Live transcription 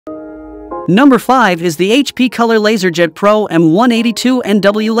Number 5 is the HP Color LaserJet Pro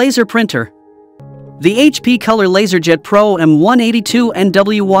M182nw laser printer. The HP Color LaserJet Pro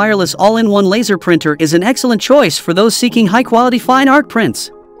M182nw wireless all-in-one laser printer is an excellent choice for those seeking high-quality fine art prints.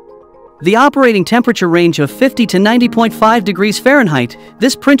 The operating temperature range of 50 to 90.5 degrees Fahrenheit,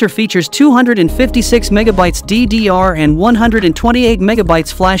 this printer features 256 megabytes DDR and 128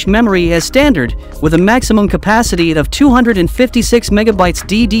 megabytes flash memory as standard, with a maximum capacity of 256 megabytes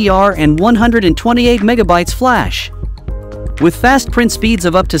DDR and 128 megabytes flash. With fast print speeds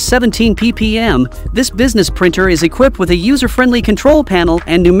of up to 17 ppm, this business printer is equipped with a user-friendly control panel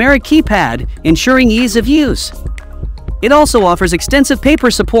and numeric keypad, ensuring ease of use. It also offers extensive paper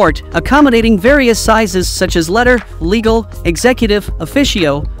support, accommodating various sizes such as letter, legal, executive,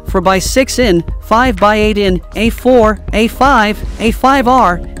 officio, 4x6 in, 5x8 in, A4, A5,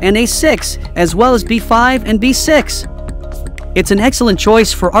 A5R, and A6, as well as B5 and B6. It's an excellent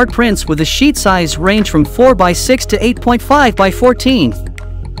choice for art prints with a sheet size range from 4x6 to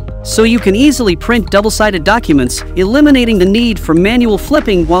 8.5x14. So you can easily print double-sided documents, eliminating the need for manual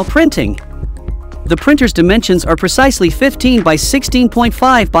flipping while printing. The printer's dimensions are precisely 15 by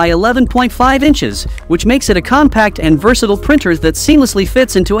 16.5 by 11.5 inches, which makes it a compact and versatile printer that seamlessly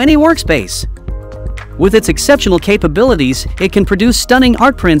fits into any workspace. With its exceptional capabilities, it can produce stunning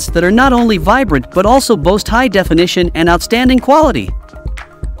art prints that are not only vibrant but also boast high definition and outstanding quality.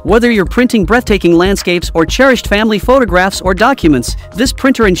 Whether you're printing breathtaking landscapes or cherished family photographs or documents, this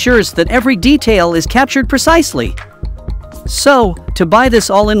printer ensures that every detail is captured precisely. So, to buy this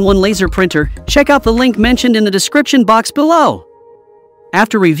all-in-one laser printer, check out the link mentioned in the description box below.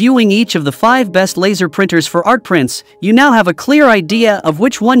 After reviewing each of the 5 best laser printers for art prints, you now have a clear idea of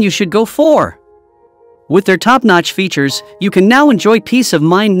which one you should go for. With their top-notch features, you can now enjoy peace of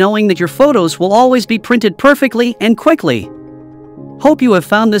mind knowing that your photos will always be printed perfectly and quickly. Hope you have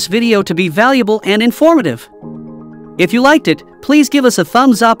found this video to be valuable and informative. If you liked it, please give us a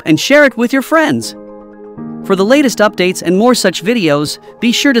thumbs up and share it with your friends. For the latest updates and more such videos,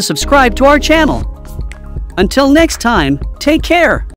 be sure to subscribe to our channel. Until next time, take care.